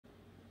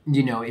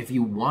you know, if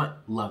you want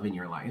love in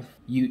your life,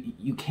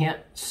 you can't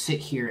sit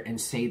here and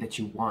say that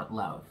you want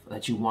love,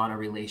 that you want a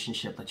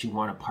relationship, that you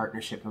want a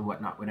partnership and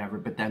whatnot, whatever,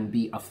 but then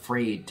be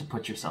afraid to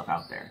put yourself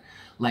out there.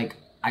 Like,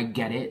 I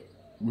get it.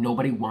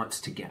 Nobody wants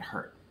to get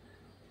hurt.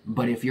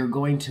 But if you're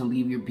going to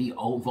be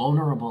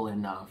vulnerable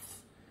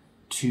enough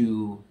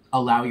to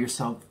allow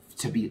yourself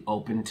to be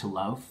open to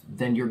love,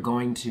 then you're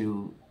going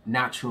to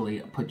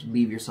naturally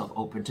leave yourself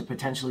open to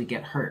potentially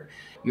get hurt.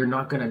 You're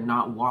not going to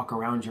not walk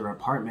around your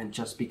apartment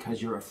just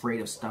because you're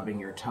afraid of stubbing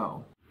your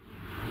toe.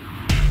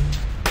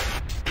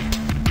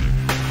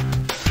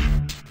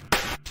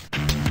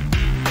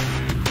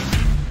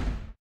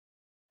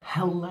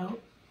 Hello,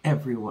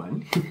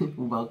 everyone.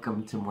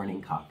 Welcome to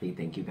Morning Coffee.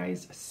 Thank you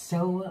guys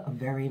so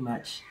very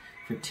much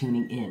for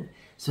tuning in.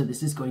 So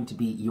this is going to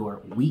be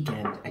your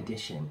weekend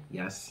edition.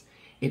 Yes,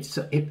 it's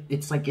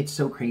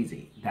so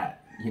crazy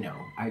that, you know,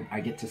 I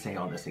get to say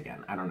all this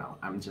again. I don't know.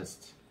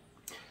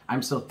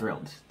 I'm so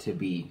thrilled to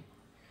be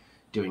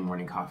doing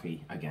Morning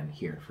Coffee again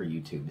here for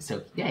YouTube.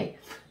 So yay.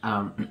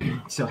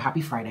 So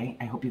happy Friday.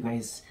 I hope you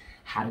guys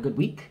had a good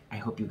week. I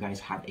hope you guys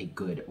have a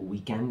good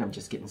weekend. I'm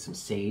just getting some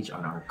sage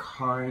on our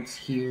cards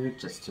here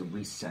just to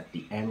reset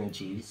the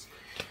energies.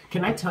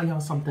 Can I tell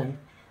y'all something?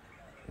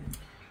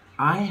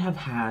 I have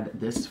had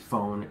this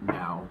phone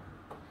now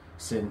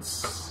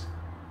since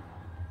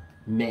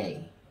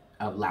May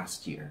of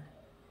last year.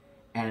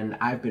 And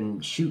I've been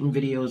shooting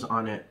videos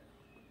on it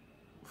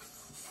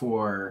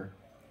for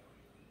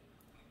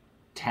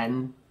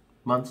 10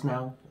 months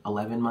now,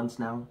 11 months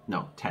now.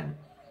 No, 10.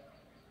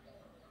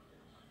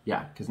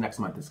 Yeah, because next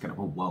month is gonna,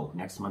 whoa,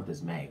 next month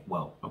is May.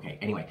 Whoa, okay,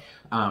 anyway.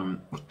 And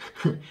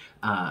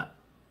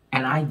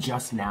I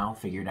just now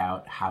figured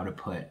out how to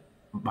put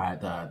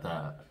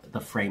the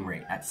frame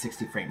rate at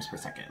 60 frames per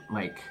second.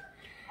 Like,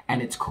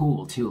 and it's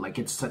cool too. Like,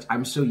 it's such,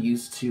 I'm so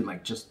used to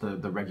like just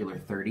the regular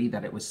 30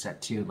 that it was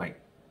set to like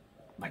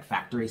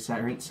factory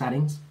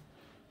settings.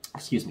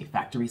 Excuse me,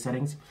 factory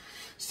settings.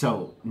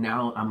 So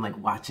now I'm like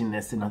watching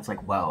this and it's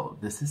like, whoa,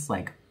 this is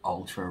like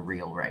ultra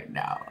real right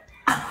now.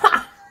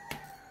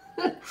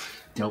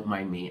 Don't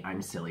mind me,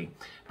 I'm silly.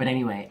 But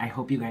anyway, I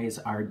hope you guys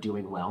are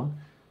doing well.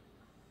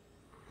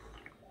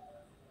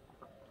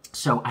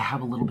 So I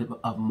have a little bit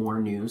of more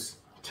news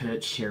to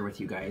share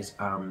with you guys.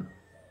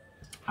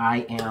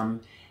 I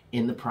am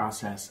in the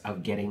process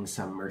of getting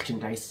some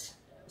merchandise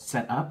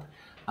set up.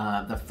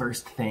 The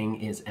first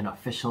thing is an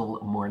official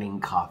morning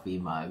coffee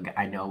mug.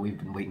 I know we've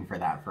been waiting for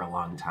that for a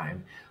long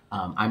time.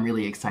 I'm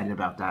really excited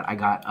about that. I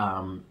got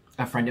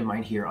a friend of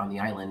mine here on the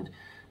island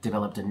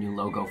developed a new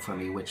logo for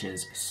me, which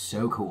is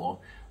so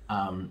cool.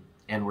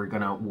 And we're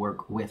gonna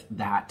work with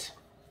that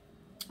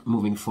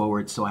moving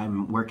forward. So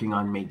I'm working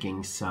on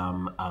making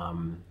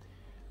some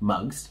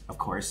mugs, of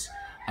course.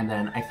 And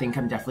then I think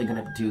I'm definitely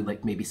gonna do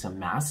like maybe some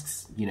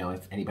masks, you know,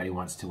 if anybody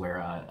wants to wear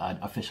an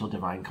official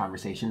Divine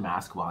Conversation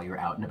mask while you're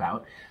out and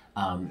about.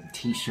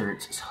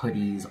 T-shirts,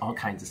 hoodies, all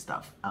kinds of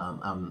stuff.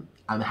 I'm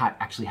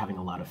actually having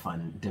a lot of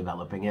fun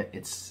developing it.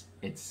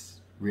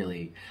 It's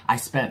really, I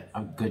spent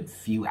a good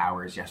few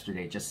hours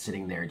yesterday just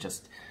sitting there,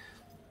 just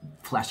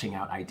fleshing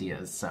out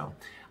ideas. So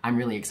I'm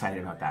really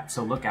excited about that.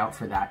 So look out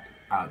for that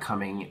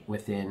coming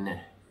within,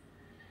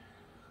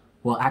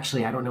 well,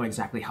 actually, I don't know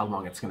exactly how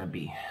long it's going to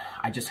be.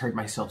 I just heard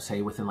myself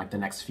say within like the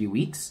next few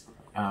weeks.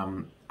 I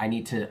want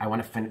to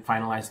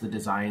finalize the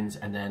designs,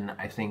 and then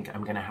I think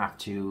I'm going to have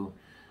to,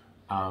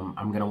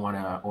 I'm going to want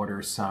to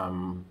order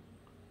some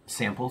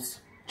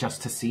samples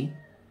just to see.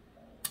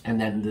 And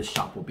then the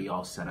shop will be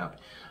all set up.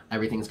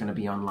 Everything's going to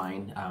be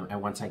online.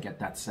 And once I get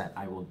that set,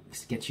 I will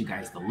get you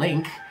guys the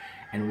link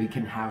and we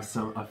can have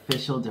some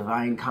official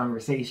Divine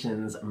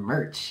Conversations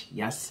merch.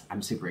 Yes,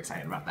 I'm super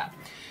excited about that.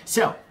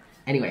 So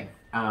anyway,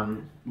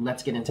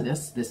 let's get into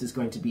this. This is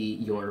going to be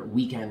your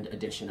weekend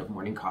edition of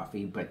Morning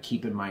Coffee, but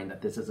keep in mind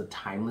that this is a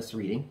timeless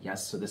reading.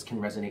 Yes, so this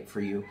can resonate for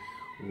you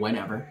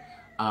whenever.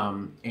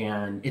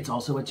 And it's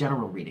also a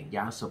general reading.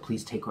 Yeah, so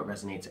please take what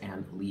resonates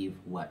and leave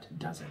what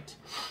doesn't.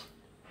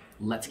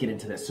 Let's get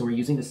into this. So we're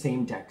using the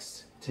same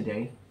decks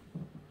today.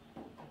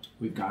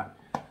 We've got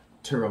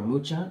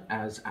Mucha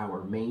as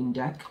our main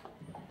deck,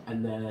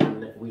 and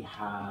then we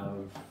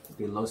have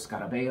the Los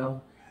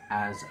Scarabeo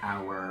as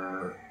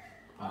our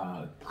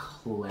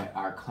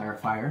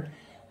clarifier,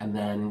 and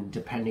then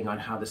depending on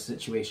how the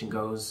situation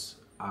goes,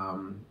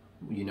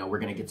 you know, we're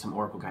gonna get some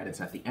Oracle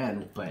guidance at the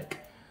end, but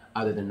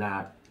other than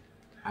that,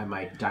 I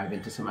might dive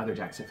into some other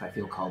decks if I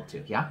feel called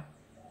to, yeah?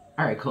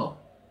 All right, cool.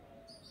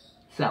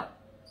 So,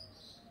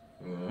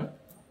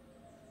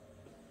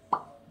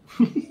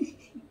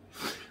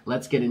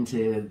 let's get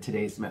into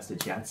today's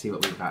message, yeah, and see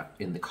what we've got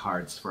in the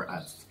cards for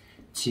us.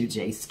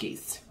 2J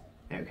skis.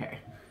 Okay.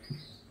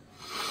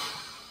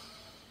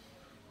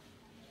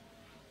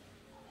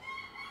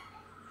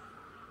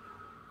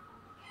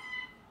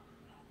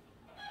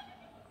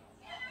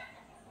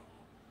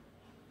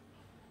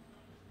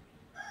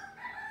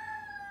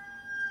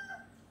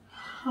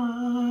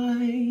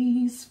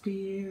 Hi,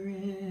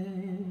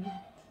 Spirit.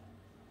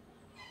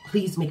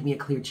 Please make me a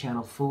clear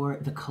channel for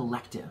the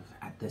collective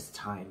at this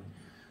time.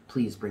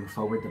 Please bring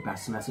forward the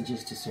best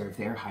messages to serve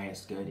their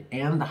highest good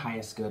and the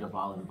highest good of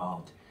all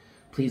involved.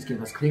 Please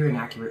give us clear and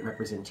accurate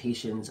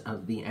representations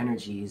of the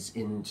energies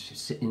in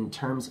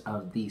terms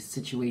of the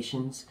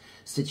situations,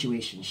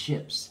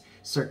 situationships,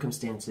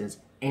 circumstances,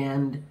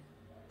 and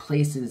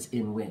places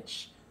in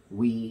which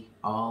we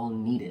all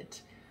need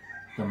it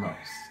the most.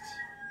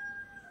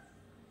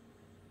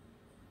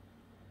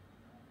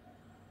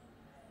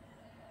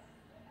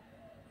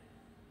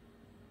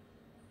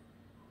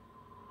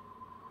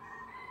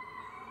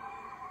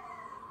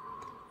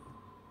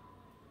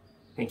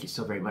 Thank you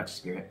so very much,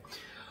 Spirit.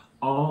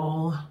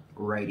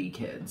 Alrighty,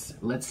 kids.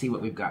 Let's see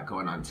what we've got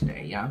going on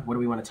today, yeah? What do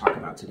we want to talk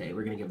about today?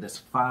 We're going to give this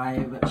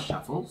 5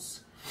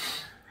 shuffles.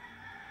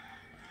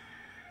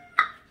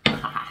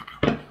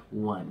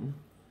 1.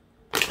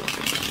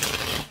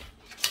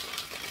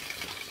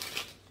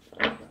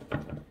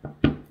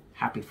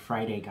 Happy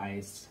Friday,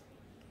 guys.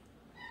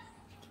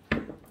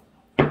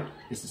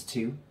 This is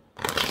 2.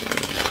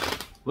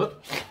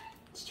 Whoop.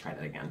 Let's try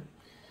that again.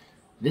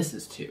 This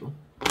is 2.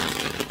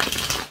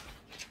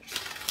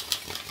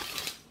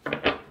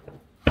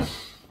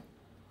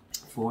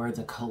 For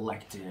the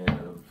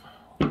collective,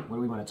 what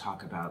do we want to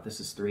talk about? This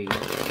is 3.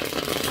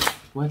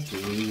 What do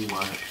we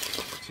want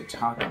to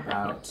talk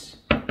about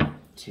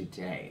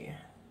today?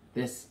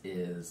 This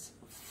is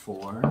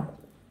 4.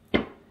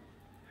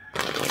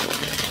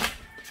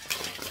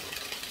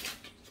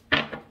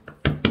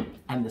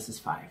 And this is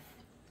 5.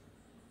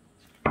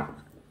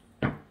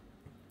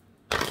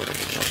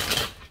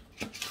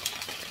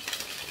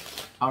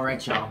 All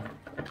right, y'all.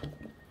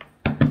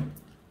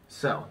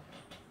 So,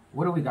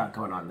 what do we got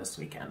going on this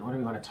weekend? What do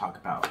we want to talk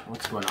about?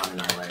 What's going on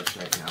in our lives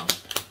right now?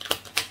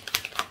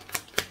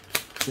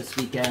 This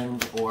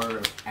weekend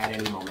or at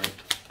any moment.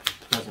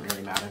 Doesn't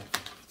really matter.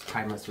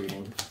 Timeless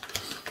reading.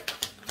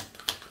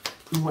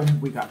 What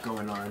have we got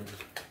going on?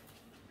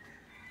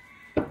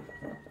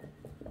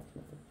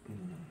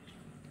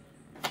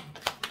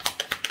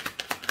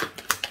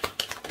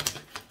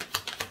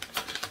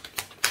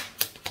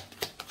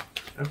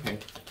 Okay.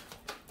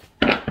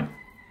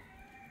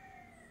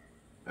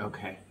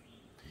 Okay.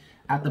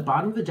 At the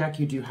bottom of the deck,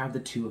 you do have the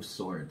 2 of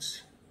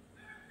Swords.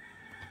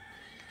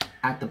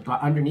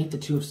 Underneath the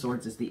 2 of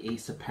Swords is the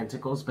Ace of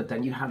Pentacles, but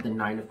then you have the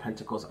 9 of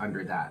Pentacles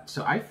under that.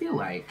 So I feel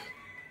like...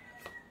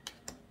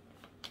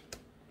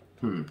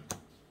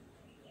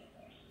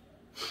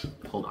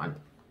 Hold on.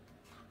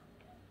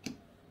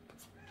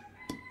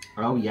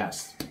 Oh,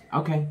 yes.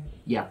 Okay.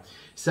 Yeah.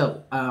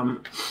 So,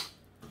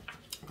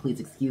 please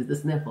excuse the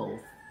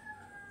sniffles.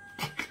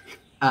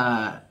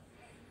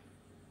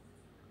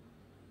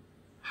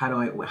 How do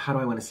I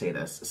want to say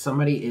this?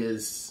 Somebody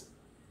is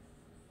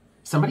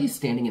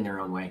standing in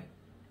their own way.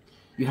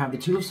 You have the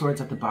 2 of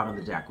Swords at the bottom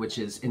of the deck, which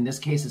is, in this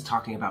case, is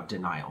talking about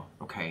denial,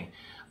 okay?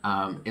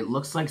 It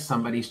looks like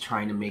somebody's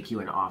trying to make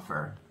you an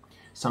offer.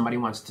 Somebody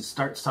wants to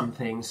start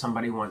something,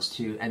 somebody wants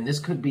to, and this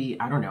could be,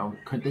 I don't know,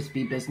 could this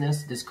be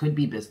business? This could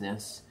be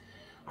business.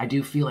 I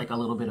do feel like a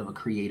little bit of a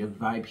creative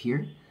vibe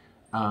here.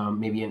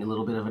 Maybe a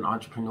little bit of an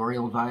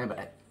entrepreneurial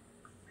vibe.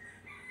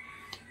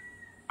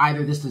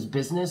 Either this is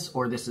business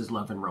or this is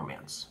love and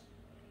romance.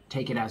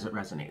 Take it as it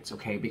resonates,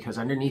 okay? Because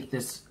underneath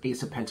this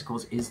Ace of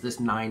Pentacles is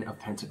this 9 of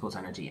Pentacles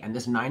energy. And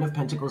this 9 of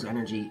Pentacles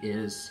energy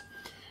is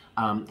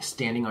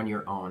standing on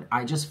your own.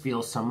 I just feel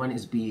I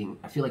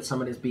feel like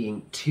someone is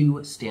being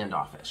too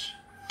standoffish.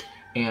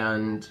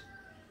 And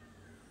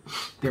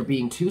they're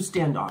being too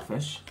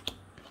standoffish.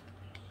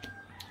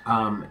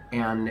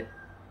 And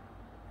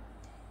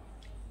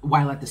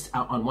while at this,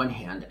 on one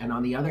hand, and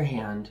on the other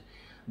hand,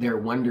 they're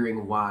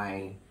wondering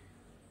why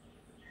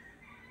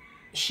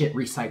shit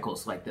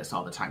recycles like this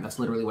all the time. That's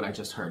literally what I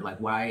just heard. Like,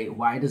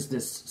 why does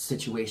this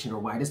situation or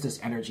why does this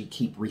energy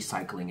keep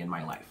recycling in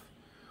my life?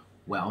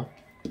 Well,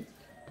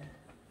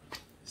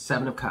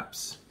 7 of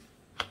Cups,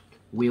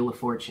 Wheel of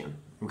Fortune,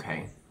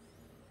 okay?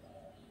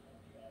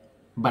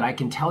 But I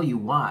can tell you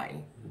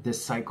why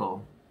this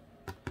cycle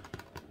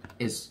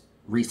is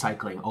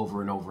recycling over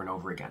and over and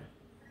over again.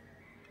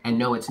 And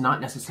no, it's not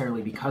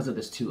necessarily because of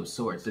this 2 of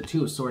Swords. The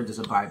 2 of Swords is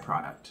a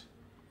byproduct.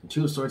 The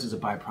 2 of Swords is a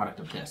byproduct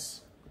of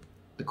this.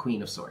 The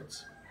Queen of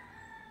Swords.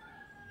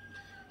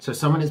 So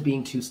someone is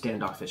being too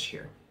standoffish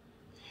here.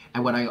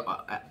 And what I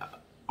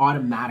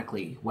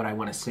automatically, what I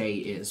want to say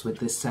is with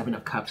this 7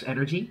 of Cups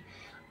energy,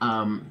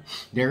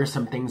 there are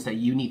some things that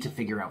you need to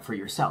figure out for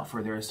yourself,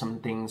 or there are some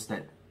things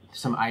that,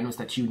 some items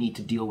that you need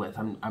to deal with.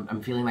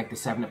 I'm feeling like the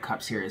 7 of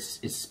Cups here is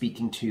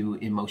speaking to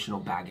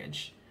emotional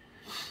baggage.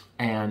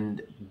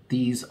 And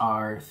these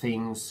are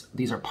things,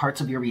 these are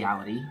parts of your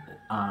reality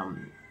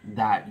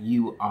that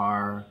you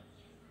are,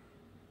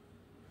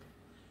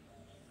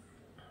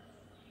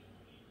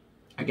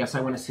 I guess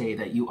I want to say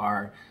that you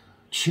are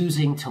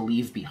choosing to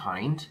leave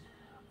behind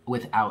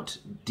without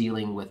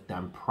dealing with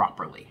them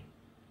properly.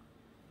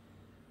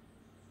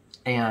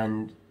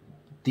 And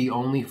the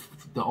only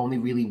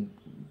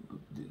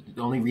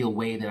real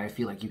way that I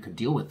feel like you could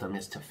deal with them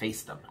is to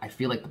face them. I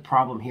feel like the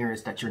problem here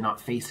is that you're not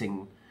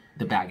facing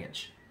the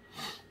baggage.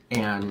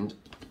 And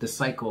the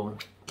cycle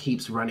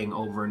keeps running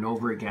over and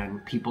over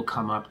again. People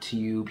come up to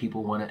you,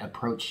 people want to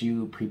approach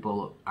you,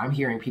 I'm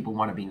hearing people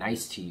want to be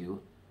nice to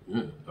you.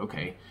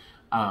 Okay.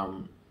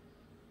 And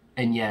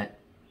yet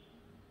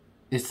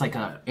it's like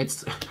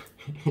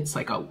it's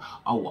like a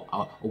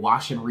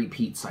wash and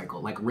repeat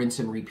cycle, like rinse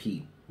and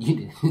repeat.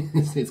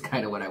 It's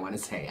kind of what I want to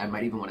say. I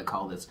might even want to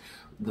call this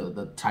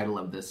the title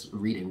of this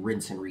reading,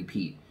 rinse and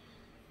repeat.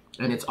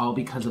 And it's all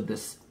because of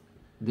this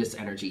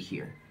energy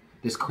here,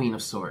 this Queen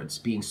of Swords,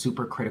 being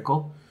super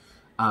critical,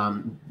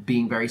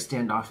 being very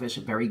standoffish,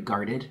 very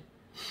guarded.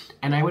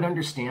 And I would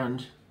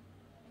understand,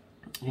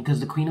 because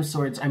the Queen of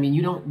Swords, I mean,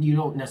 you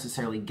don't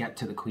necessarily get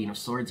to the Queen of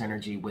Swords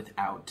energy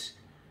without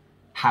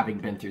having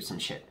been through some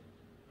shit,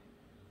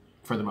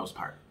 for the most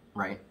part,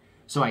 right?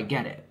 So I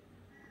get it,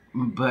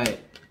 but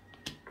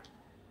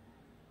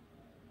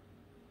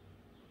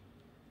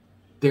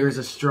there's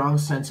a strong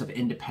sense of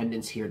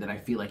independence here that I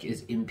feel like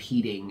is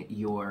impeding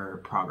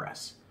your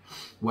progress,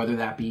 whether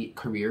that be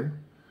career,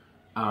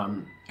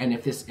 and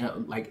if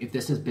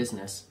this is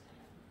business,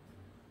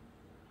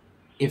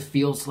 it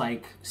feels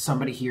like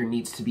somebody here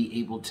needs to be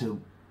able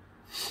to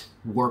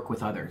work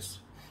with others.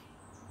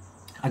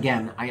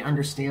 Again, I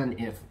understand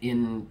if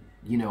in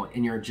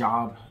your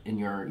job, in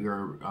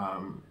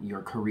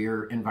your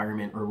career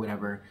environment or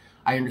whatever,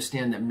 I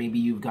understand that maybe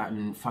you've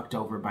gotten fucked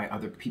over by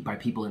by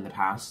people in the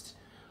past.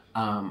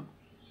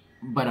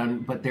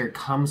 But there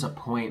comes a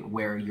point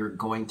where you're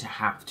going to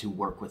have to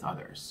work with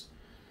others.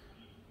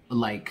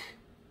 Like,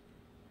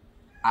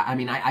 I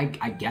mean, I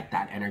get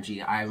that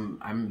energy.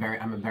 I'm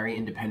a very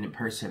independent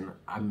person.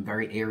 I'm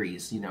very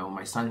Aries.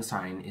 My sun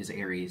sign is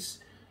Aries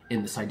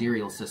in the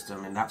sidereal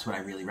system, and that's what I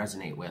really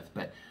resonate with.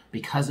 But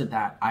because of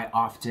that, I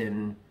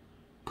often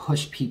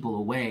push people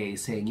away,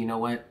 saying, you know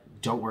what,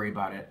 don't worry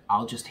about it.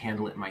 I'll just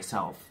handle it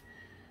myself,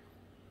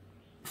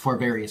 for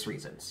various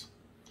reasons.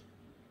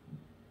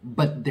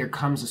 But there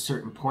comes a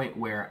certain point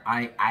where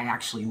I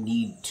actually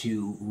need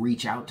to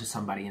reach out to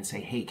somebody and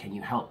say, hey, can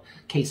you help?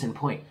 Case in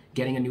point,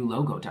 getting a new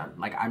logo done.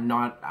 Like,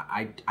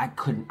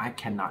 I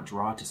cannot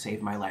draw to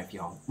save my life,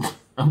 y'all.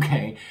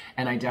 Okay.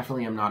 And I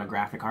definitely am not a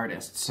graphic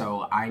artist.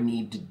 So I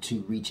need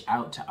to reach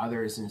out to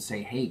others and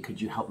say, hey, could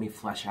you help me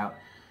flesh out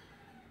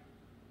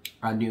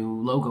a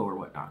new logo or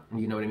whatnot?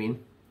 You know what I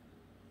mean?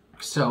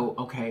 So,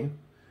 okay.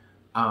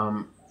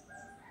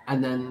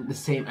 And then the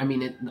same, I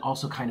mean, it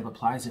also kind of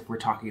applies if we're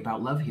talking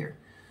about love here.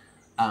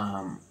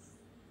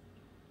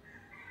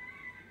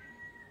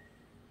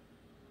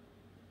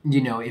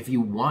 If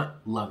you want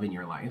love in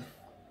your life,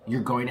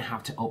 you're going to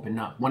have to open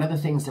up. One of the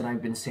things that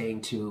I've been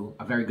saying to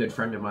a very good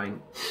friend of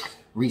mine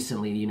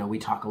recently, we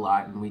talk a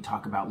lot and we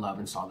talk about love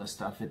and all this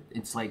stuff.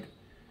 It's like,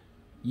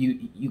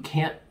 you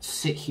can't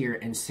sit here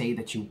and say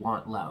that you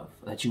want love,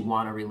 that you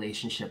want a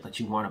relationship, that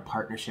you want a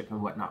partnership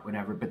and whatnot,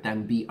 whatever, but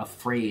then be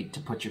afraid to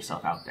put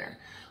yourself out there.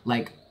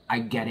 Like, I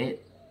get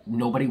it.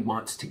 Nobody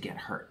wants to get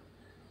hurt.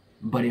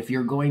 But if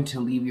you're going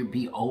to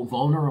be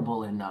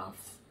vulnerable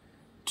enough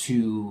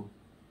to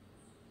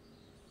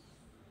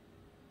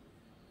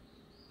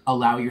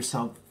allow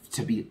yourself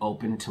to be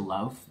open to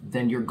love,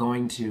 then you're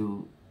going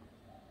to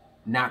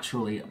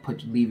naturally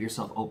leave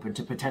yourself open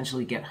to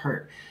potentially get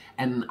hurt.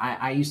 And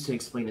I used to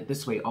explain it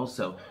this way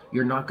also.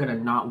 You're not going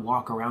to not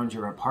walk around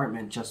your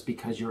apartment just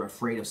because you're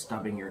afraid of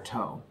stubbing your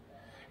toe.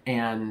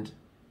 And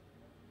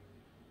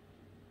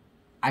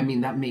I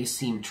mean, that may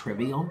seem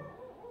trivial,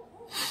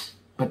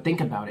 but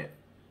think about it.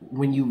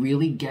 When you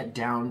really get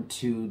down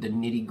to the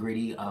nitty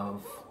gritty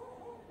of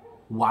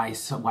why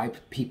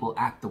people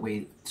act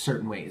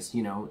certain ways,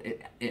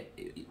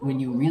 when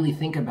you really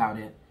think about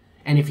it,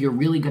 and if you're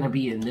really going to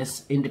be in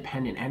this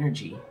independent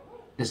energy,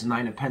 this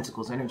Nine of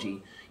Pentacles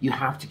energy, you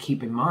have to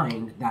keep in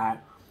mind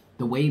that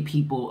the way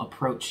people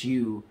approach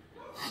you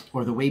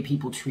or the way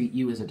people treat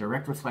you is a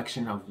direct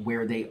reflection of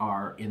where they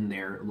are in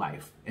their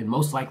life, and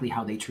most likely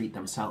how they treat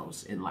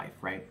themselves in life,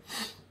 right?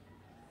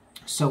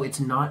 So it's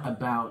not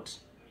about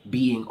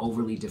being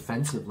overly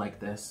defensive like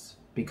this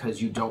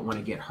because you don't want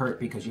to get hurt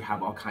because you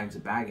have all kinds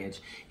of baggage.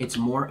 It's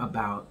more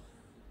about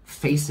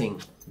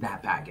facing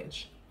that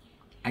baggage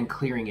and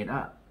clearing it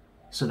up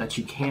so that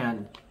you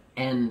can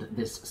end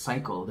this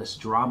cycle, this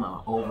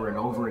drama over and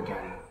over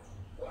again.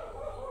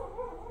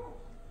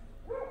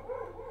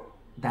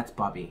 That's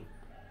Bubby.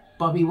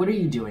 Bubby, what are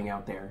you doing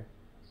out there?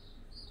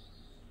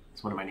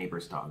 It's one of my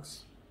neighbor's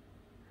dogs.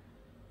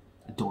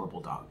 Adorable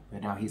dog.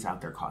 And now he's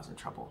out there causing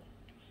trouble.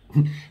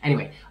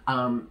 Anyway,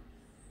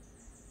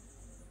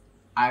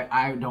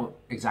 I don't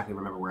exactly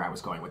remember where I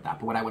was going with that,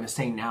 but what I want to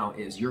say now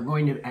is you're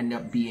going to end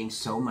up being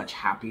so much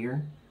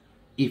happier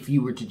if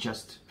you were to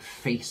just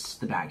face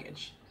the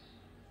baggage.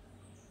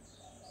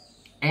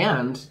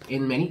 And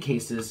in many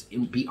cases,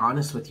 be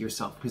honest with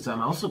yourself, because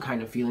I'm also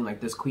kind of feeling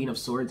like this Queen of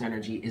Swords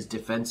energy is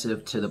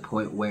defensive to the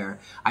point where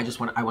I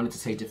wanted to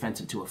say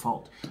defensive to a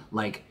fault.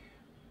 Like,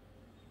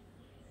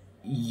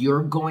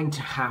 you're going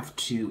to have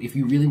to, if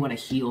you really want to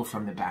heal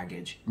from the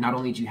baggage, not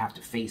only do you have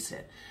to face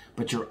it,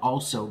 but you're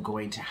also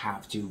going to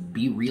have to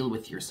be real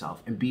with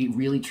yourself and be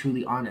really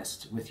truly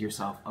honest with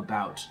yourself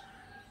about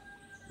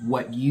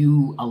what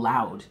you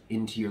allowed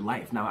into your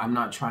life. Now, I'm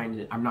not trying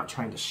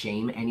to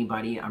shame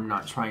anybody. I'm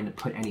not trying to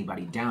put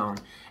anybody down.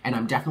 And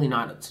I'm definitely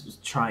not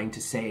trying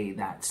to say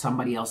that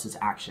somebody else's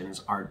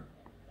actions are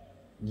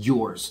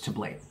yours to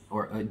blame,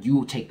 or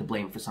you take the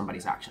blame for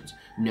somebody's actions.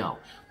 No,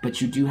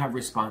 but you do have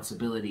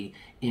responsibility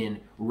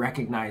in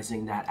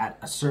recognizing that at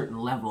a certain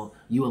level,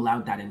 you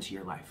allowed that into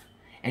your life.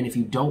 And if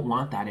you don't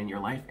want that in your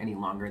life any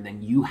longer,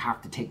 then you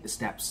have to take the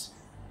steps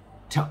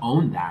to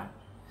own that.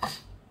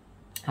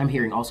 I'm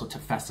hearing also to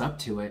fess up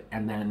to it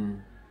and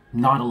then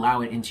not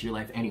allow it into your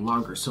life any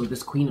longer. So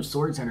this Queen of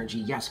Swords energy,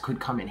 yes, could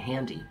come in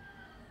handy,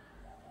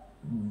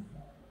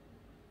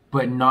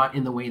 but not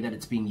in the way that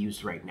it's being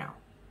used right now.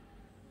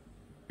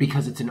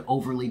 Because it's an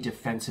overly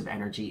defensive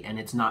energy and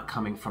it's not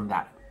coming from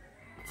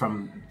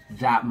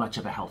that much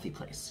of a healthy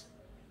place.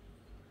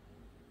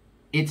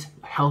 It's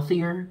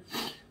healthier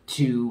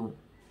to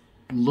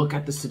look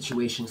at the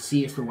situation,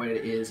 see it for what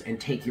it is,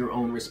 and take your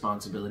own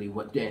responsibility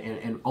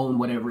and own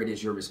whatever it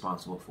is you're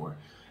responsible for.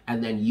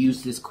 And then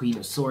use this Queen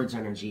of Swords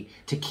energy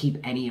to keep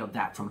any of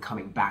that from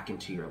coming back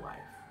into your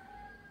life.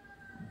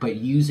 But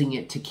using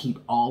it to keep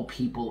all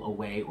people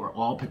away, or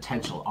all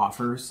potential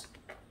offers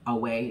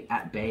away,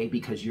 at bay,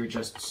 because you're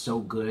just so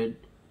good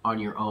on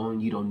your own,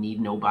 you don't need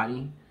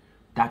nobody,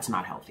 that's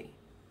not healthy.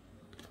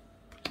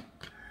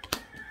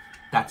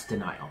 That's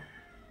denial.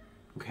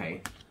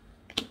 Okay?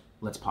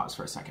 Let's pause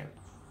for a second.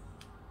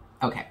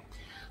 Okay,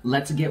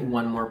 let's get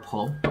one more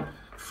pull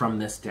from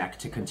this deck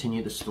to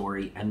continue the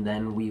story, and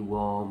then we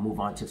will move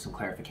on to some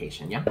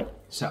clarification, yeah?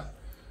 So,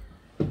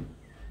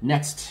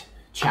 next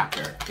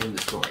chapter in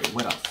the story.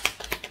 What else?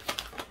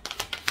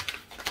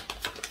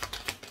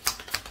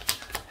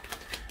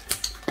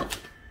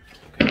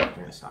 Okay, we're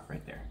going to stop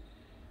right there.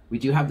 We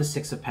do have the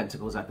Six of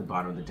Pentacles at the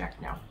bottom of the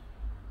deck now.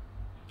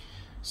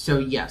 So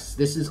yes,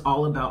 this is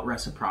all about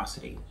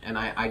reciprocity, and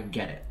I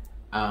get it.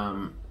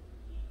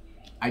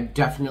 I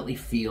definitely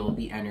feel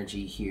the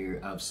energy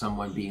here of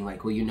someone being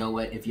like, well, you know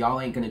what? If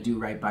y'all ain't going to do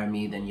right by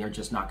me, then you're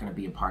just not going to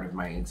be a part of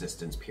my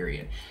existence,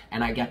 period.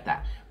 And I get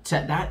that.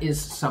 So that is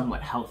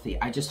somewhat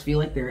healthy. I just feel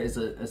like there is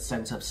a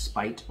sense of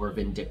spite or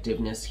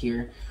vindictiveness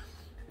here,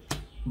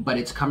 but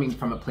it's coming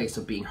from a place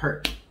of being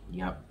hurt.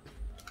 Yep.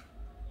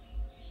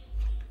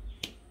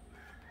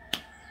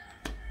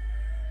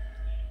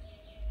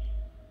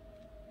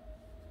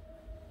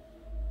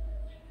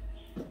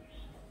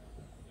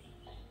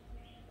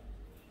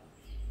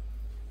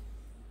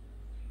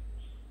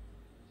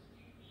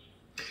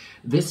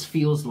 This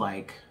feels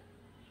like,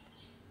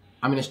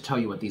 I'm going to tell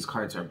you what these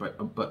cards are,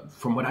 but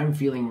from what I'm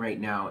feeling right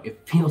now,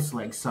 it feels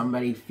like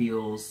somebody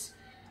feels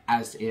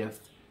as if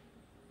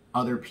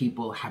other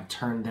people have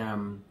turned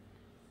them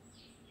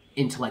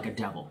into like a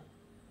devil.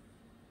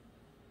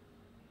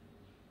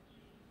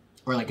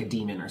 Or like a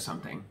demon or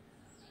something.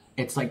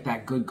 It's like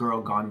that good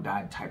girl gone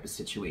bad type of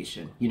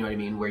situation. You know what I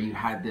mean? Where you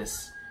had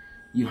this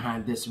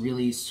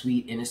really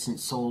sweet, innocent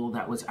soul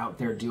that was out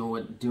there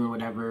doing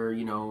whatever,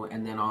 you know,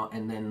 and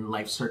then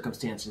life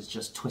circumstances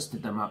just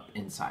twisted them up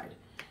inside.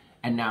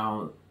 And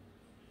now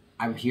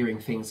I'm hearing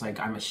things like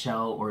I'm a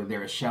shell, or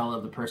they're a shell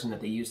of the person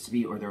that they used to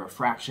be, or they're a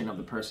fraction of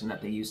the person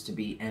that they used to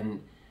be.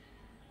 And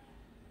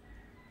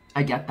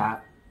I get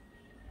that.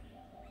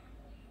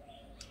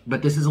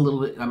 But this is a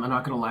little bit, I'm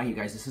not going to lie, you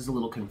guys, this is a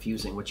little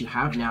confusing. What you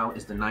have now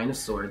is the Nine of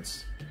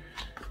Swords,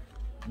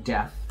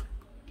 Death,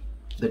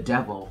 the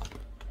Devil,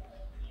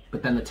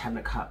 but then the Ten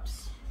of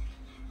Cups.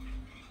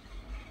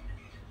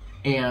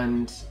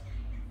 And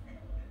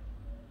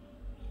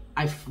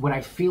what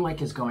I feel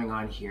like is going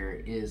on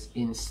here is,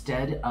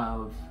 instead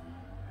of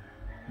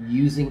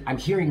using, I'm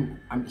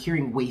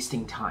hearing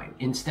wasting time.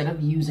 Instead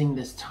of using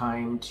this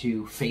time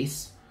to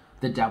face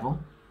the devil,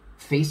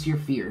 face your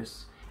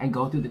fears, and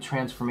go through the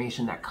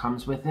transformation that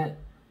comes with it,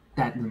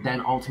 that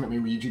then ultimately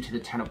leads you to the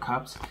Ten of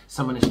Cups,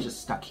 someone is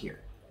just stuck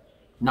here.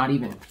 Not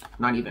even.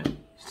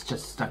 It's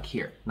just stuck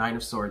here. Nine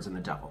of Swords and the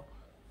Devil.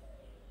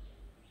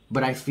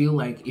 But I feel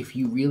like if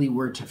you really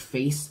were to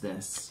face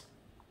this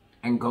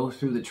and go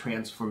through the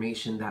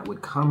transformation that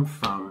would come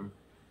from,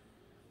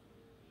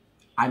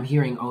 I'm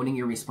hearing owning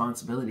your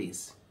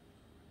responsibilities.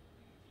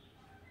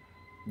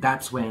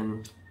 That's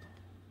when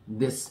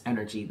this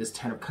energy, this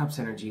Ten of Cups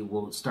energy,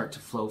 will start to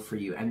flow for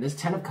you. And this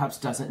Ten of Cups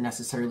doesn't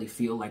necessarily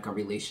feel like a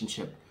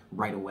relationship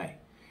right away.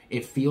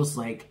 It feels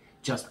like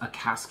just a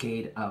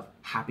cascade of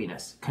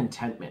happiness,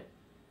 contentment,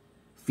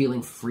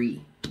 feeling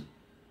free,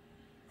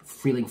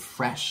 feeling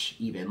fresh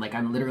even. Like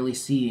I'm literally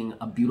seeing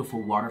a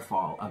beautiful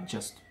waterfall of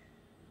just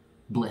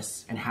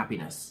bliss and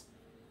happiness.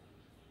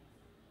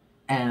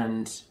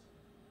 And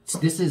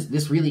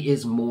this really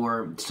is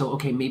more, so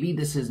okay, maybe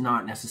this is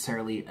not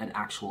necessarily an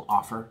actual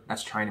offer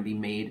that's trying to be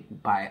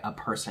made by a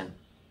person.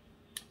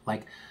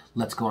 Like,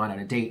 let's go on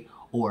a date,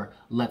 or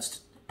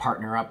let's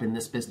partner up in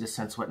this business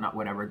sense, whatnot,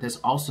 whatever. This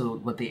also,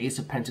 what the Ace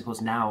of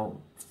Pentacles now,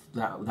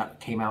 that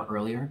came out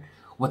earlier,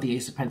 what the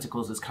Ace of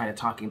Pentacles is kind of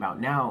talking about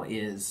now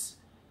is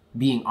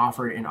being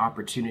offered an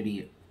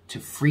opportunity to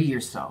free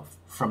yourself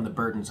from the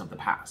burdens of the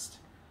past.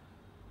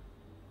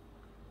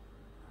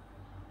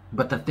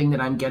 But the thing that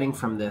I'm getting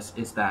from this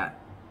is that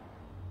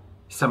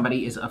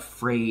Somebody is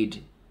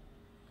afraid.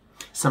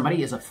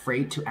 Somebody is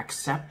afraid to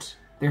accept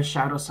their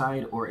shadow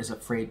side or is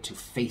afraid to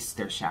face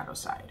their shadow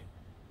side.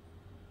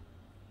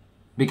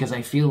 Because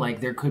I feel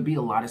like there could be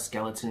a lot of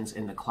skeletons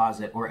in the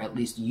closet, or at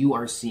least you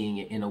are seeing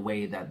it in a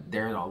way that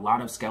there are a lot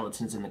of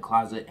skeletons in the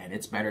closet and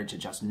it's better to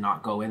just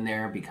not go in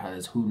there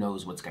because who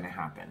knows what's going to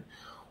happen.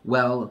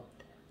 Well,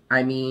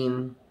 I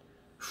mean,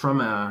 from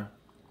a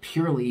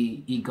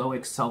purely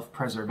egoic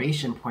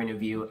self-preservation point of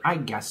view, I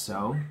guess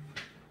so.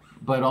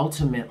 But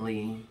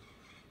ultimately,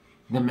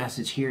 the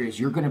message here is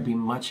you're going to be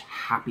much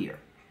happier,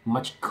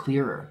 much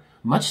clearer,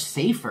 much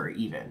safer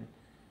even,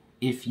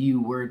 if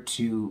you were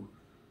to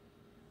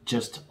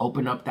just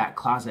open up that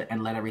closet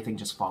and let everything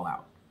just fall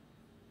out.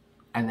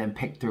 And then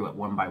pick through it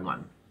one by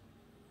one.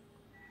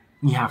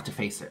 You have to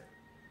face it.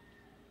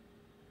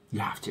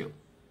 You have to.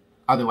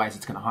 Otherwise,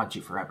 it's going to haunt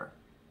you forever.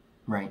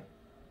 Right?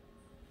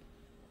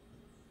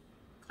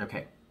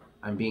 Okay.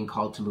 I'm being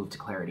called to move to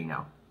clarity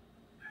now.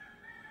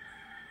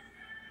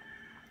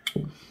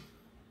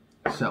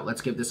 So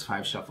let's give this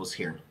 5 shuffles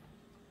here.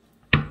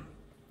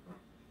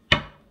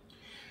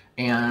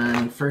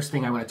 And first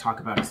thing I want to talk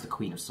about is the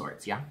Queen of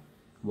Swords, yeah?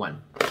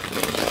 1.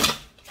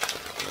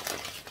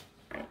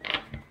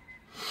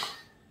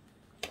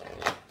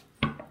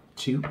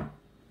 2.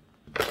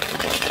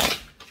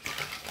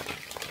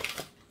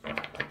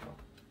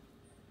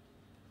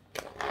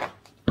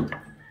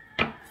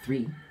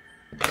 3.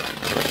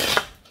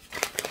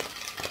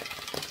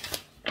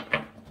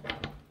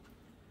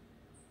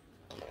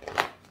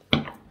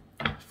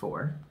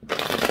 4.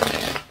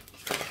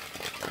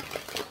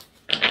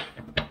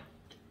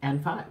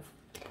 And 5.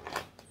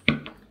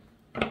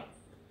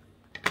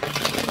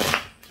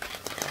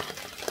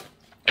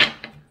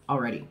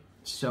 Alrighty,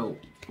 so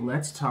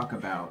let's talk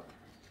about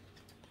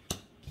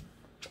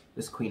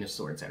this Queen of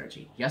Swords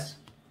energy. Yes?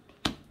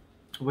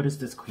 What is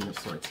this Queen of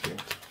Swords here?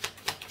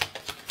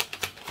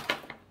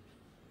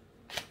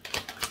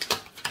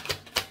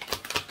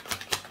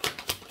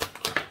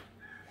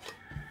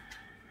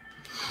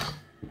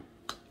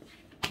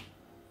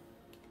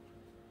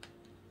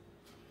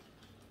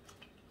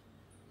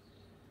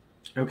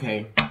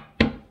 Okay.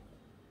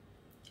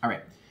 All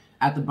right.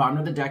 At the bottom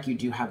of the deck, you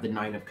do have the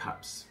 9 of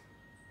Cups.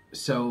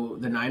 So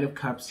the 9 of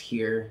Cups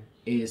here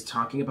is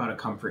talking about a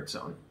comfort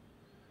zone.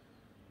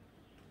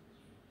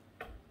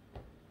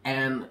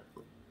 And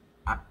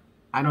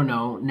I don't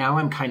know. Now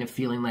I'm kind of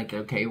feeling like,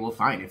 okay, well,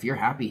 fine. If you're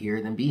happy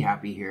here, then be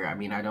happy here. I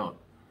mean, I don't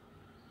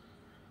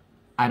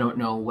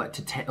know what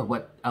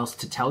else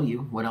to tell you,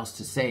 what else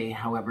to say.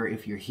 However,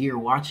 if you're here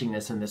watching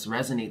this and this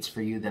resonates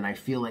for you, then I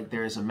feel like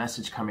there is a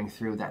message coming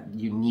through that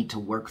you need to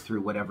work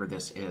through whatever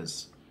this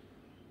is.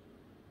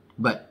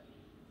 But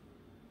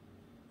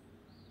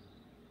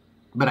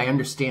I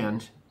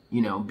understand,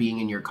 you know, being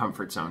in your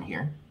comfort zone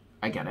here.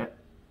 I get it.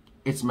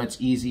 It's much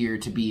easier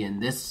to be in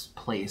this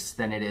place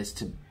than it is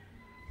to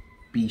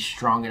be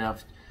strong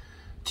enough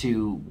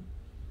to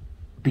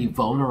be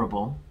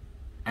vulnerable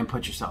and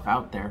put yourself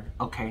out there.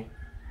 Okay.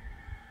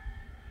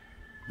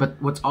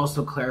 But what's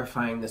also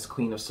clarifying this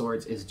Queen of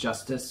Swords is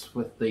justice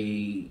with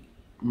the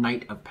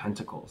Knight of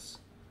Pentacles.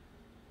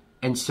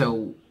 And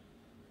so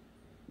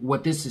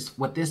what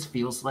this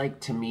feels like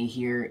to me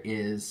here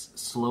is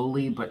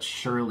slowly but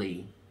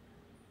surely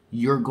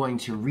you're going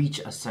to reach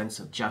a sense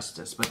of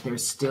justice, but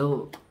there's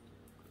still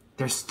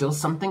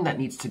something that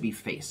needs to be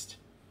faced.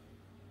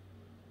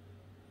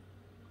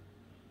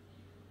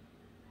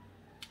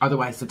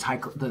 Otherwise, the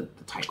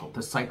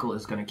cycle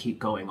is going to keep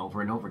going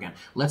over and over again.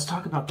 Let's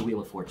talk about the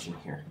Wheel of Fortune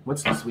here.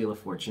 What's this Wheel of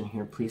Fortune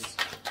here, please?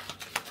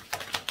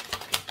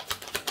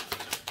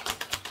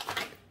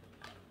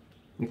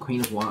 The Queen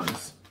of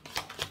Wands.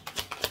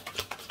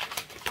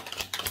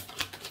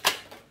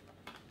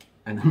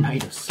 And the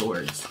Knight of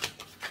Swords.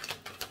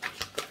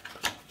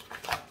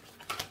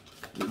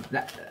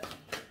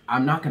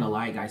 I'm not going to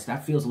lie, guys.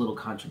 That feels a little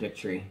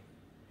contradictory.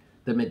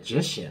 The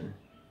Magician.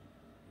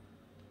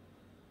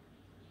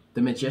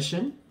 The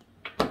Magician,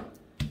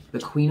 the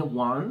Queen of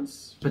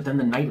Wands, but then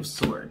the Knight of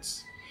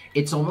Swords.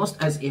 It's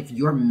almost as if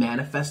you're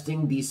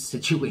manifesting these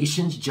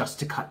situations just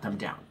to cut them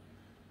down.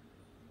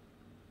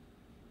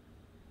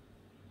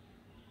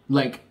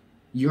 Like,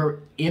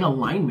 you're in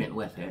alignment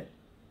with it.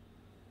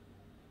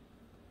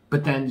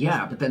 But then,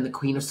 yeah, the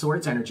Queen of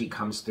Swords energy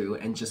comes through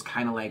and just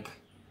kind of like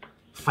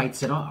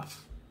fights it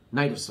off.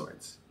 Knight of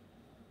Swords.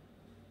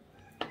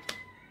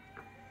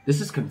 This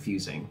is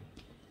confusing.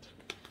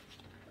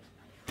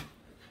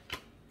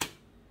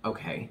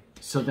 Okay,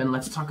 so then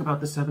let's talk about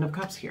the 7 of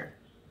Cups here.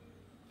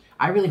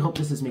 I really hope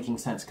this is making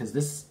sense because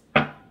this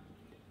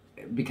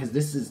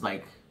is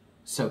like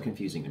so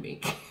confusing to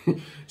me.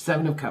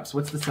 7 of Cups,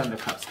 what's the 7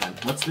 of Cups then?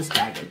 What's this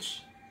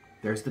baggage?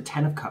 There's the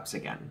 10 of Cups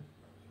again.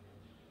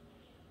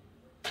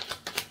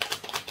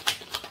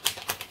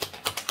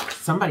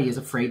 Somebody is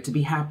afraid to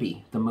be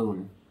happy, the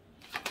Moon.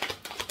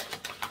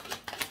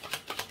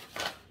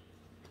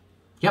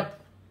 Yep.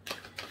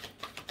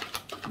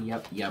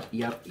 Yep.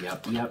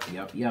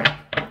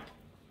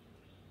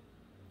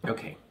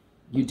 Okay,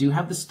 you do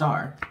have the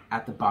Star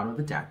at the bottom of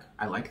the deck.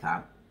 I like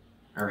that.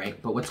 All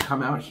right, but what's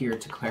come out here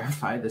to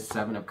clarify the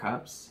Seven of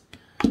Cups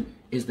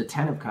is the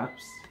Ten of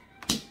Cups,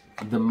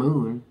 the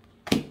Moon,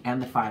 and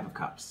the Five of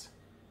Cups.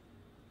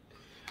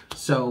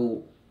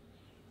 So,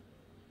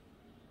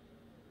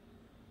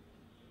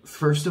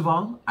 first of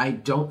all, I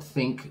don't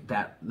think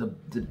that the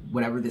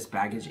whatever this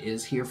baggage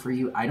is here for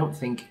you, I don't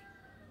think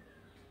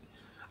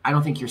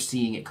you're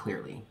seeing it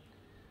clearly.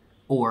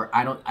 Or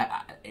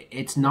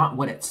it's not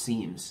what it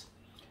seems.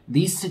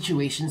 These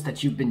situations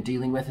that you've been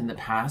dealing with in the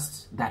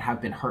past that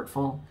have been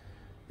hurtful,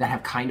 that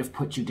have kind of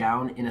put you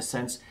down in a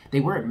sense,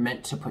 they weren't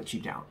meant to put you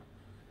down.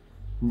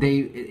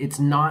 It's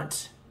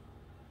not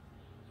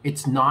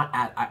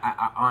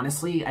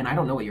honestly, and I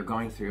don't know what you're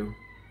going through,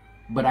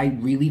 but I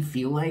really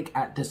feel like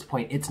at this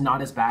point, it's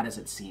not as bad as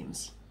it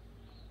seems.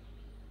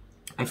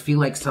 I feel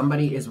like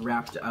somebody is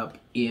wrapped up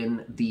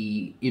in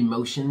the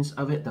emotions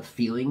of it, the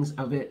feelings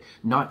of it.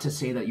 Not to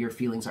say that your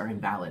feelings are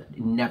invalid.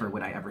 Never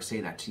would I ever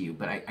say that to you.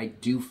 But I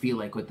do feel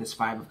like with this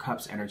Five of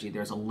Cups energy,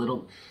 there's a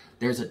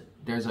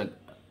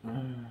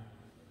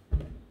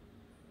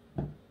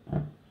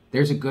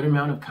good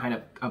amount of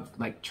kind of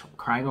like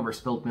crying over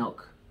spilled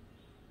milk.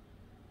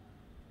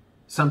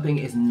 Something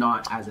is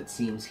not as it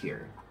seems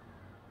here.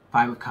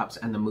 Five of Cups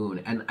and the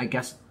Moon. And I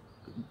guess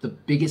the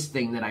biggest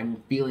thing that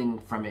I'm feeling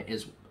from it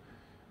is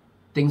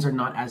things are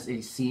not as they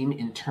seem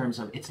in terms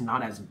of it's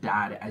not as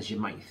bad as you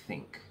might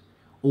think.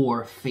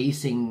 Or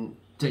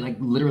like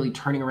literally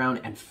turning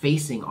around and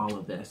facing all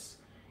of this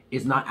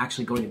is not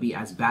actually going to be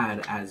as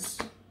bad as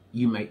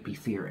you might be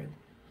fearing.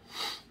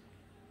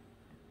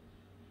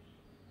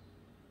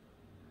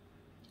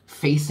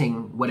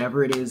 Facing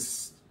whatever it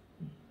is,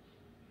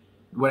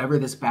 whatever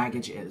this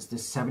baggage is,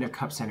 this Seven of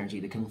Cups energy,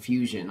 the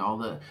confusion, all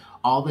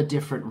the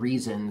different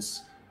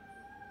reasons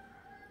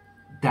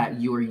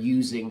that you're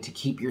using to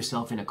keep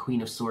yourself in a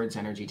Queen of Swords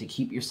energy, to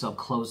keep yourself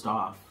closed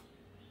off.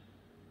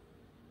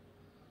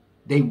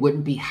 They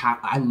wouldn't be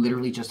I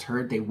literally just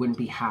heard they wouldn't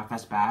be half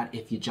as bad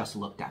if you just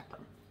looked at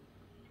them.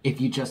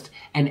 If you just,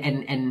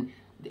 and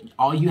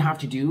all you have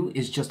to do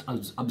is just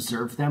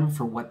observe them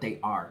for what they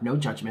are. No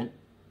judgment.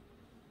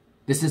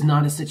 This is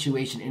not a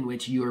situation in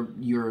which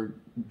you're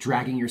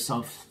dragging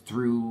yourself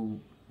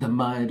through the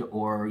mud,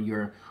 or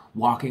you're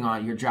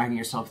dragging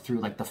yourself through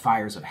like the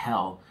fires of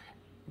hell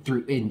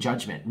in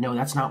judgment. No,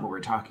 that's not what we're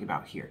talking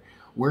about here.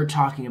 We're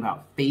talking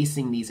about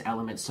facing these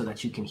elements so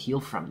that you can heal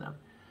from them,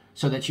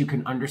 so that you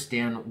can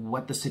understand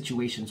what the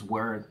situations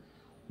were,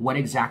 what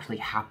exactly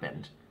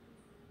happened.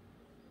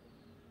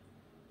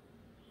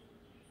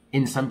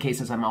 In some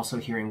cases, I'm also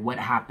hearing what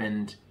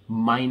happened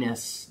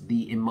minus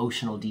the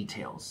emotional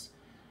details,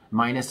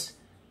 minus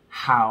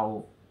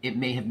how it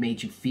may have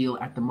made you feel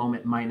at the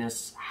moment,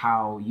 minus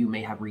how you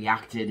may have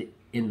reacted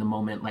in the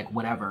moment, like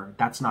whatever.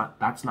 That's not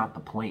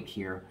the point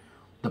here.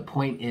 The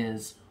point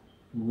is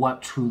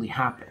what truly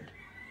happened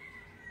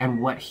and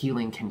what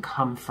healing can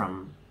come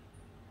from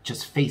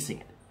just facing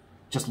it,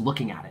 just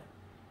looking at it,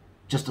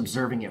 just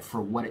observing it for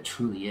what it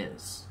truly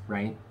is,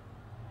 right?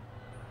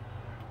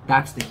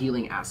 That's the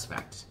healing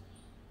aspect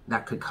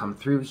that could come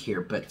through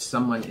here, but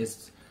someone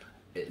is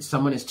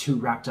too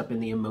wrapped up in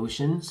the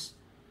emotions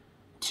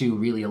to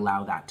really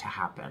allow that to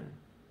happen.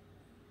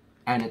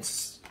 And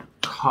it's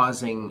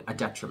causing a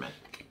detriment.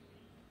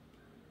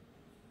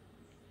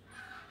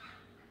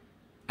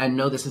 And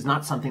no, this is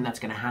not something that's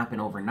going to happen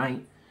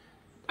overnight.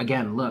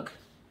 Again, look,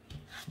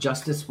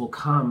 justice will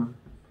come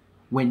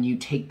when you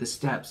take the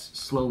steps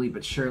slowly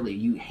but surely.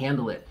 You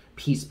handle it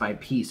piece by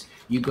piece.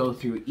 You go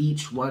through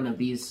each one of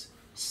these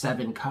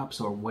 7 cups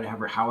or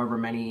whatever, however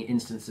many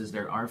instances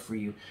there are for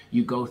you.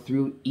 You go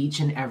through each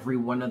and every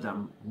one of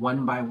them,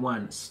 one by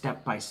one,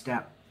 step by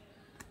step,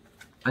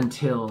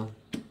 until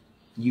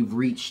you've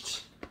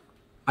reached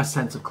a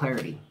sense of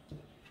clarity.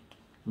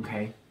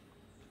 Okay?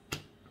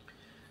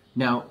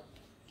 Now,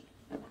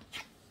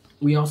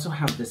 we also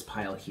have this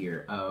pile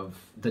here of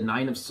the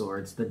 9 of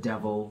Swords, the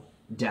Devil,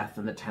 Death,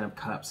 and the 10 of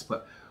Cups.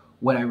 But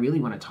what I really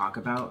want to talk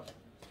about,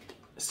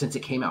 since it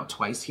came out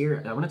twice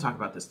here, I want to talk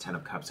about this 10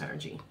 of Cups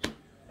energy.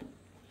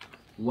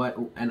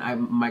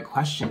 My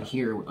question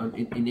here,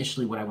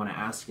 initially what I want to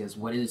ask is,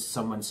 what is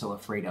someone so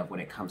afraid of when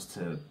it comes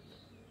to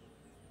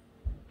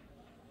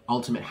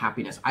ultimate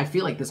happiness? I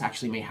feel like this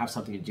actually may have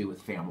something to do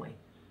with family.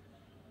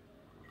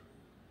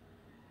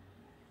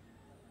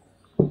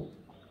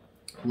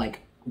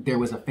 Like, there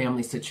was a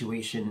family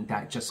situation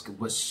that just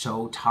was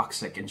so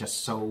toxic and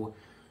just so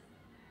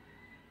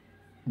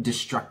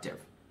destructive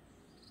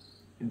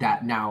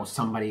that now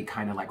somebody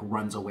kind of like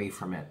runs away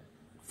from it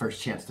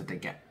first chance that they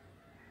get,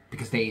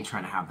 because they ain't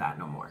trying to have that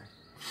no more.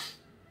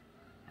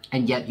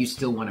 And yet you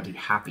still want to be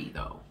happy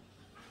though.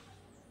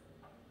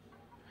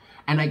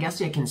 And I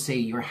guess I can say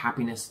your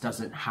happiness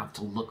doesn't have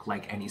to look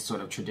like any sort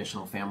of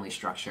traditional family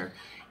structure.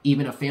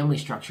 Even a family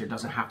structure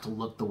doesn't have to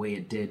look the way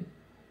it did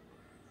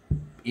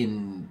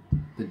in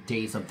the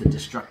days of the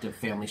destructive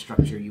family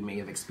structure you may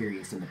have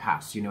experienced in the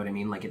past. You know what I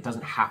mean? Like, it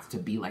doesn't have to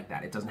be like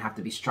that. It doesn't have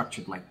to be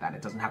structured like that.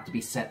 It doesn't have to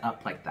be set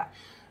up like that.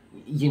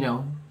 You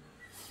know?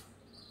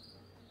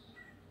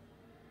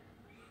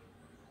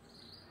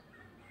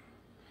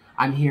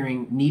 I'm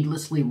hearing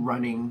needlessly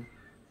running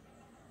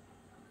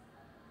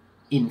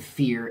in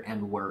fear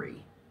and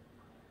worry.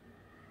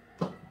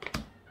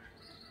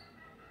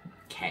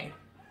 Okay.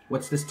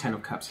 What's this Ten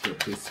of Cups here,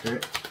 please,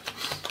 Spirit?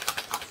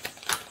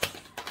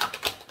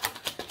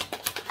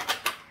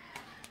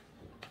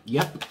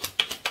 Yep.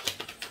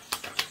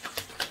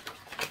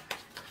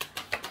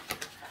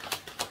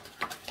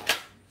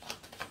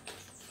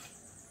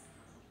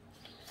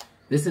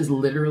 This is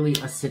literally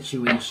a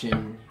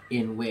situation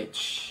in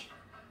which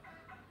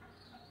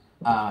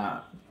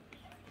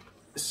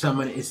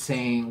someone is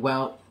saying,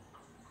 well,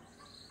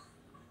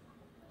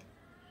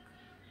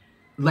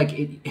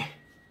 like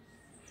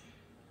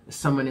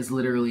someone is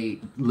literally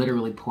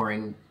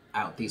pouring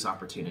out these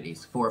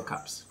opportunities. Four of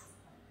Cups.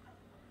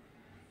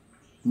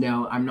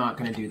 No, I'm not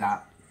going to do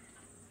that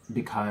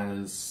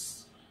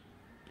because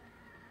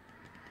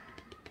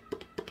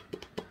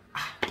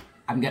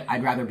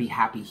I'd rather be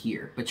happy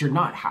here. But you're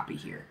not happy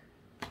here.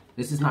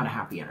 This is not a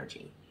happy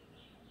energy.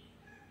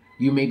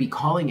 You may be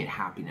calling it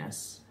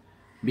happiness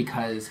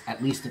because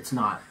at least it's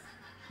not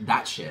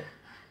that shit,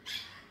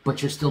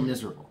 but you're still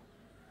miserable.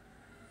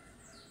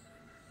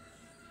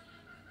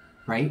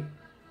 Right?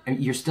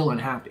 And you're still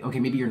unhappy. Okay,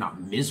 maybe you're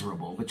not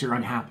miserable, but you're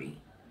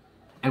unhappy.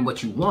 And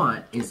what you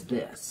want is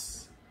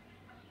this.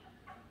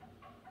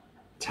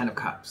 Ten of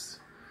Cups.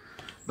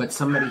 But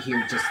somebody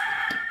here just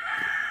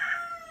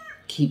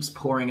keeps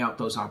pouring out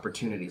those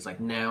opportunities. Like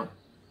now,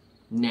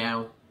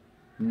 now,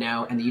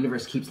 now. And the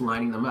universe keeps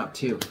lining them up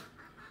too.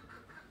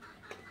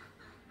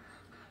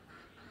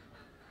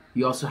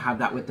 You also have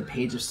that with the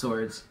Page of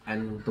Swords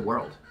and the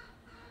World.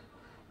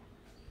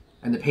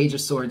 And the Page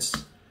of Swords,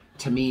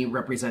 to me,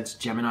 represents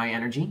Gemini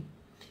energy.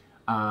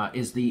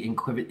 Is the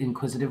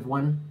inquisitive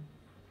one.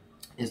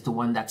 Is the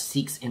one that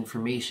seeks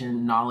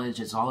information, knowledge.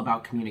 It's all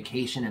about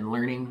communication and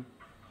learning.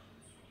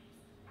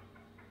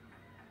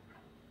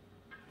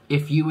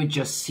 If you would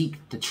just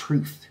seek the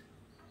truth,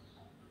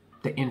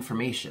 the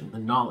information, the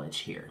knowledge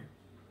here,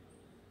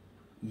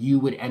 you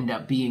would end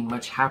up being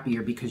much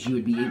happier because you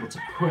would be able to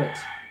put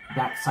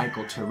that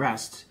cycle to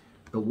rest,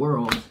 the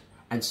world,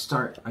 and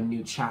start a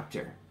new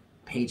chapter.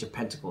 Page of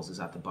Pentacles is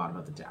at the bottom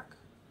of the deck.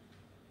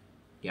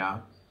 Yeah?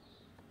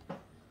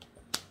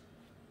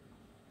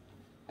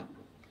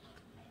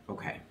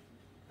 Okay.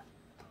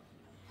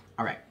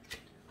 All right.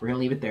 We're going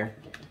to leave it there.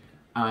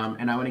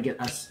 And I want to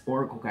get us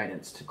Oracle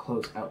guidance to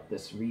close out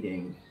this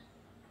reading.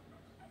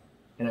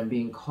 And I'm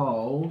being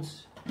called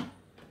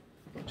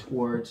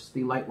towards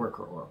the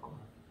Lightworker Oracle.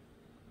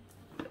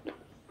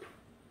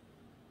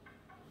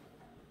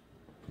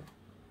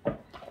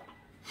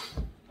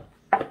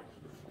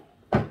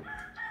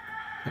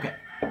 Okay.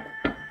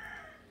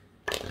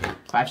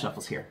 5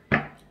 shuffles here.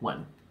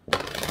 1.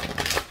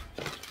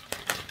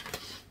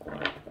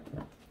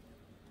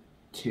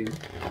 2.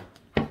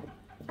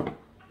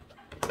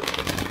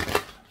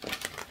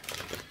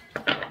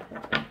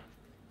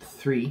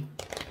 3.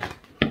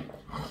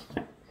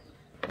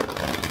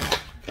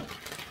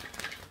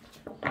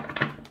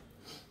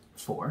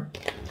 4.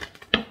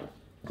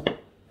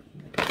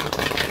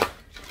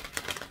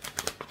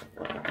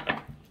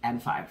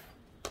 And 5.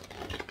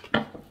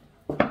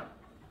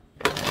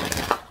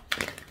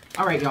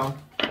 All right, y'all.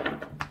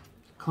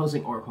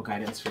 Closing Oracle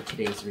guidance for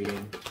today's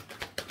reading.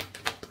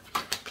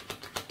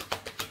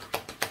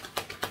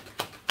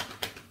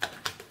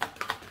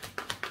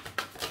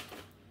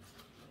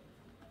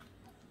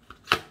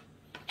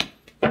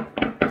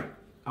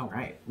 All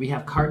right, we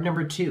have card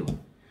number 2,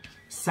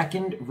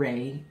 Second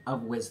Ray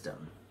of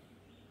Wisdom.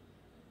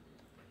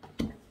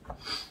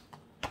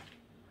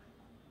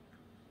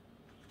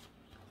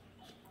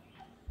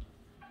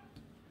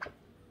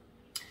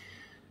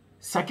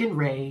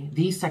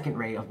 The second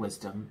ray of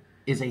wisdom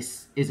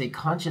is a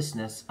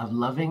consciousness of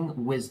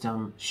loving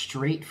wisdom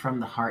straight from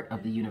the heart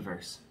of the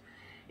universe.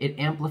 It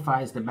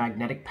amplifies the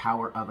magnetic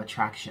power of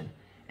attraction,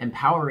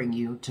 empowering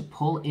you to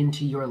pull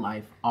into your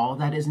life all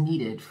that is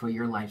needed for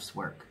your life's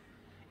work.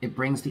 It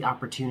brings the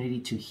opportunity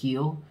to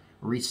heal,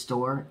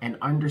 restore, and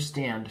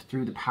understand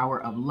through the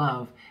power of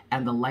love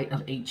and the light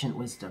of ancient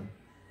wisdom.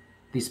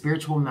 The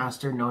spiritual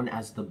master known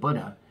as the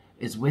Buddha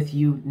is with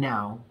you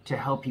now to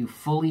help you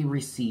fully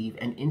receive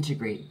and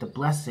integrate the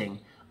blessing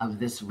of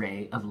this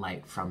ray of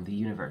light from the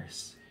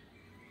universe.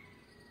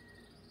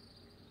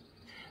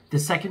 The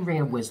second ray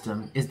of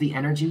wisdom is the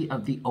energy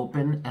of the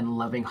open and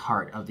loving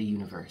heart of the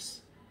universe.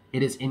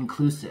 It is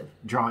inclusive,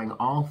 drawing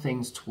all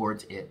things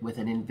towards it with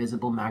an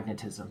invisible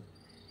magnetism.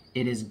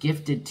 It is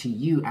gifted to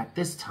you at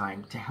this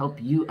time to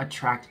help you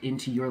attract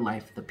into your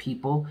life the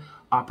people,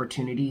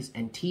 opportunities,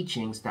 and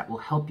teachings that will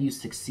help you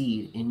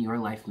succeed in your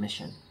life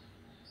mission.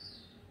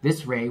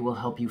 This ray will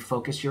help you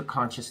focus your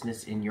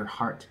consciousness in your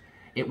heart.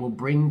 It will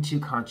bring to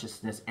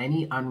consciousness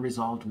any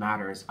unresolved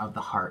matters of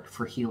the heart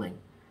for healing.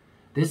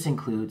 This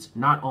includes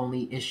not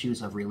only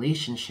issues of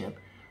relationship,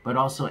 but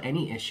also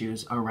any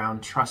issues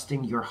around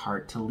trusting your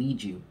heart to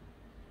lead you.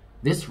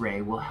 This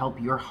ray will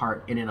help your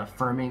heart in an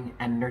affirming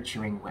and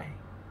nurturing way.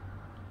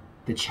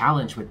 The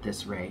challenge with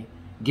this ray,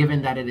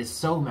 given that it is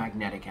so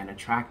magnetic and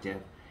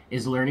attractive,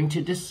 is learning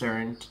to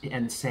discern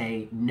and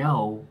say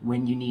no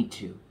when you need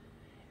to.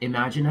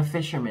 Imagine a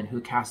fisherman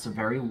who casts a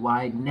very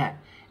wide net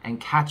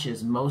and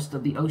catches most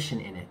of the ocean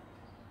in it.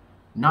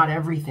 Not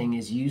everything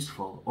is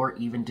useful or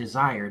even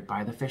desired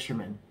by the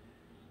fisherman.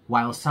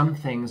 While some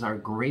things are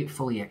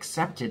gratefully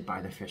accepted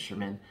by the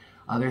fisherman,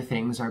 other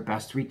things are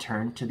best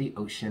returned to the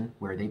ocean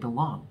where they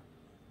belong.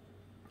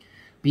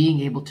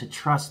 Being able to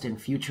trust in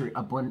future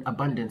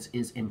abundance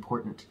is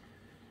important.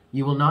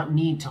 You will not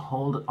need to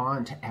hold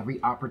on to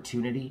every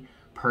opportunity,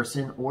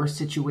 person, or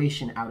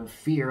situation out of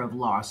fear of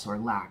loss or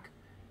lack.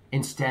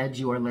 Instead,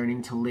 you are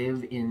learning to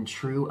live in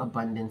true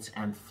abundance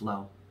and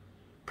flow.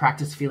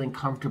 Practice feeling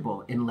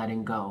comfortable in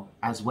letting go,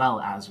 as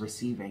well as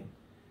receiving.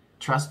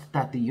 Trust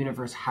that the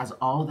universe has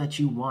all that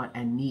you want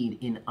and need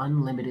in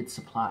unlimited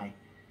supply.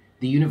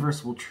 The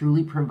universe will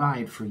truly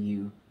provide for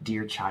you,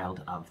 dear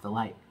child of the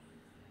light.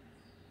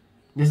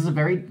 This is a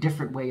very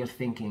different way of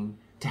thinking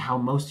to how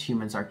most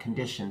humans are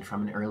conditioned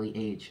from an early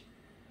age.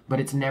 But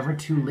it's never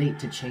too late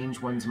to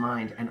change one's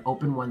mind and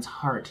open one's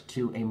heart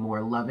to a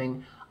more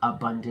loving,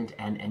 abundant,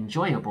 and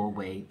enjoyable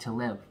way to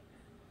live.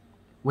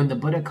 When the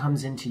Buddha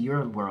comes into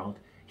your world,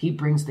 he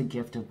brings the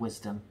gift of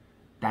wisdom.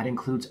 That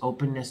includes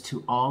openness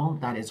to all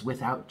that is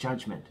without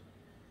judgment.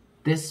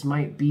 This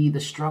might be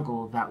the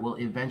struggle that will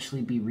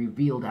eventually be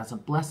revealed as a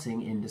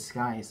blessing in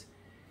disguise.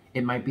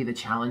 It might be the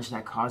challenge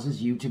that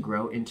causes you to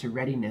grow into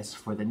readiness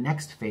for the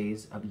next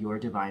phase of your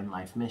divine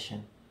life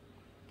mission.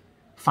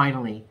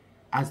 Finally,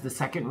 as the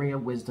second ray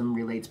of wisdom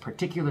relates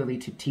particularly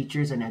to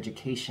teachers and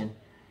education,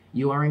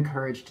 you are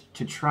encouraged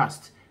to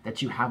trust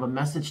that you have a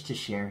message to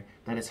share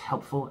that is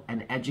helpful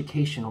and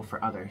educational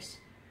for others.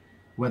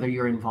 Whether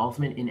your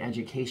involvement in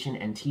education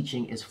and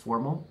teaching is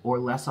formal or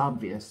less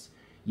obvious,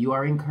 you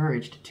are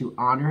encouraged to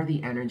honor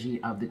the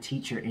energy of the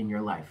teacher in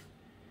your life.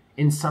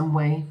 In some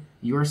way,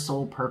 your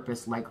sole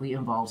purpose likely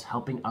involves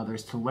helping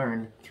others to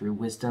learn through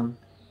wisdom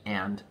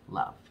and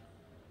love.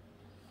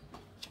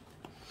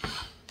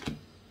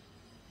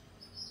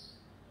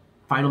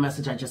 Final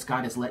message I just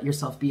got is let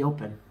yourself be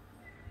open.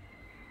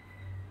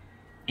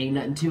 Ain't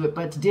nothing to it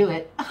but to do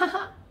it.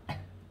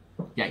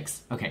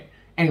 Yikes. Okay.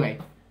 Anyway,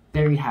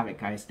 there you have it,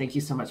 guys. Thank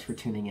you so much for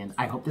tuning in.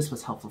 I hope this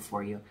was helpful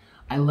for you.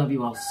 I love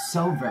you all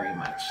so very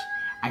much.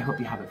 I hope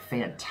you have a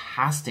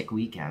fantastic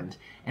weekend,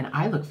 and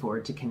I look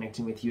forward to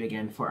connecting with you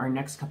again for our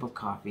next cup of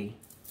coffee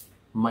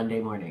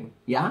Monday morning.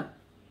 Yeah?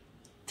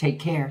 Take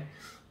care.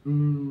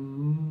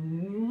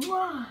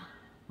 Mwah.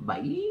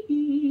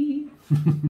 Bye.